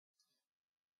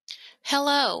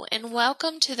Hello and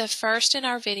welcome to the first in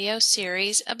our video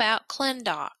series about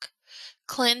ClinDoc.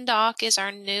 ClinDoc is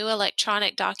our new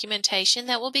electronic documentation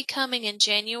that will be coming in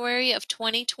January of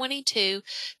 2022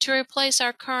 to replace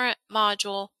our current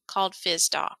module called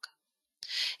PhysDoc.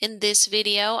 In this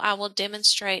video, I will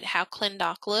demonstrate how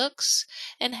ClinDoc looks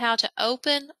and how to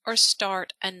open or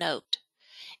start a note.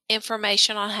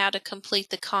 Information on how to complete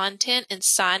the content and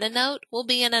sign a note will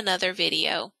be in another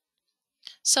video.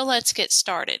 So let's get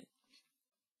started.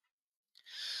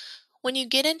 When you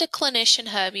get into Clinician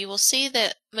Hub, you will see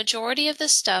that majority of the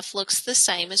stuff looks the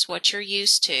same as what you're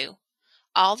used to.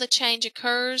 All the change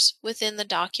occurs within the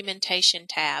Documentation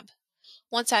tab.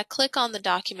 Once I click on the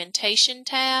Documentation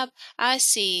tab, I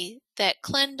see that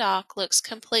ClinDoc looks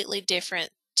completely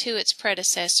different to its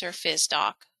predecessor,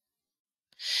 PhysDoc.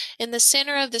 In the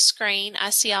center of the screen, I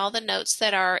see all the notes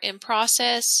that are in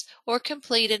process or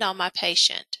completed on my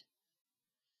patient.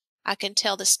 I can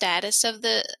tell the status of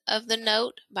the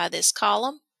note by this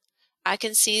column. I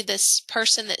can see this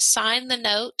person that signed the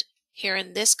note here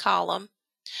in this column.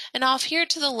 And off here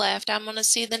to the left, I'm going to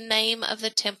see the name of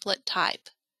the template type.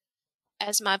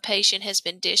 As my patient has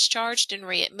been discharged and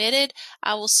readmitted,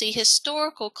 I will see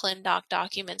historical ClinDoc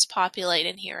documents populate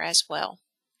in here as well.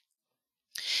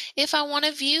 If I want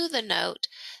to view the note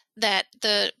that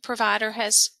the provider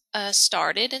has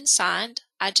started and signed,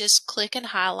 I just click and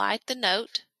highlight the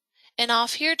note. And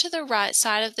off here to the right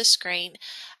side of the screen,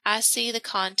 I see the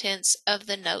contents of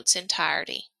the note's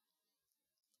entirety.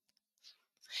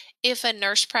 If a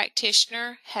nurse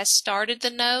practitioner has started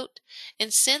the note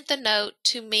and sent the note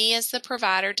to me as the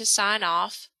provider to sign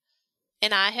off,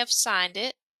 and I have signed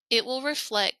it, it will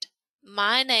reflect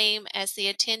my name as the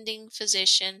attending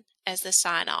physician as the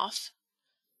sign-off.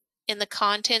 In the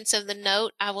contents of the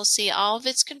note, I will see all of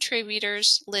its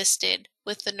contributors listed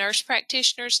with the nurse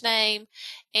practitioner's name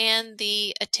and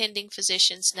the attending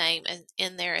physician's name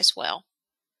in there as well.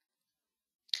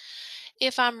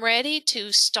 If I'm ready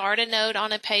to start a note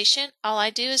on a patient, all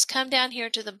I do is come down here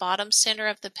to the bottom center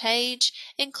of the page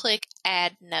and click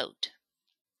Add Note.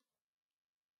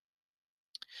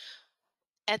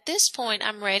 At this point,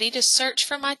 I'm ready to search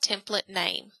for my template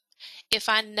name. If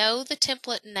I know the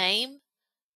template name,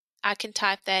 I can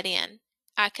type that in.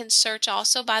 I can search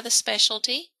also by the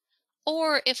specialty,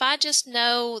 or if I just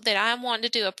know that I want to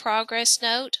do a progress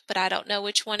note, but I don't know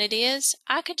which one it is,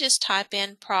 I could just type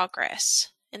in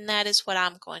progress, and that is what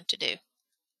I'm going to do.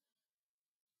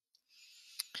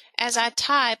 As I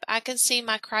type, I can see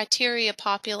my criteria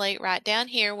populate right down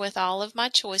here with all of my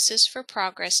choices for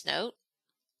progress note.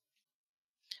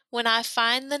 When I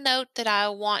find the note that I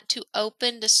want to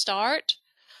open to start,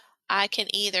 I can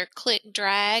either click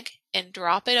drag and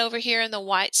drop it over here in the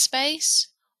white space,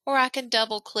 or I can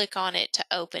double click on it to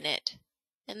open it.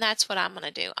 And that's what I'm going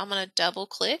to do. I'm going to double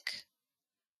click.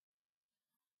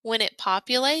 When it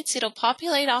populates, it'll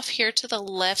populate off here to the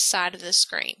left side of the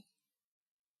screen.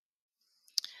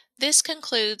 This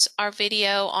concludes our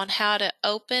video on how to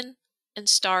open and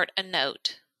start a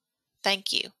note.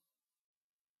 Thank you.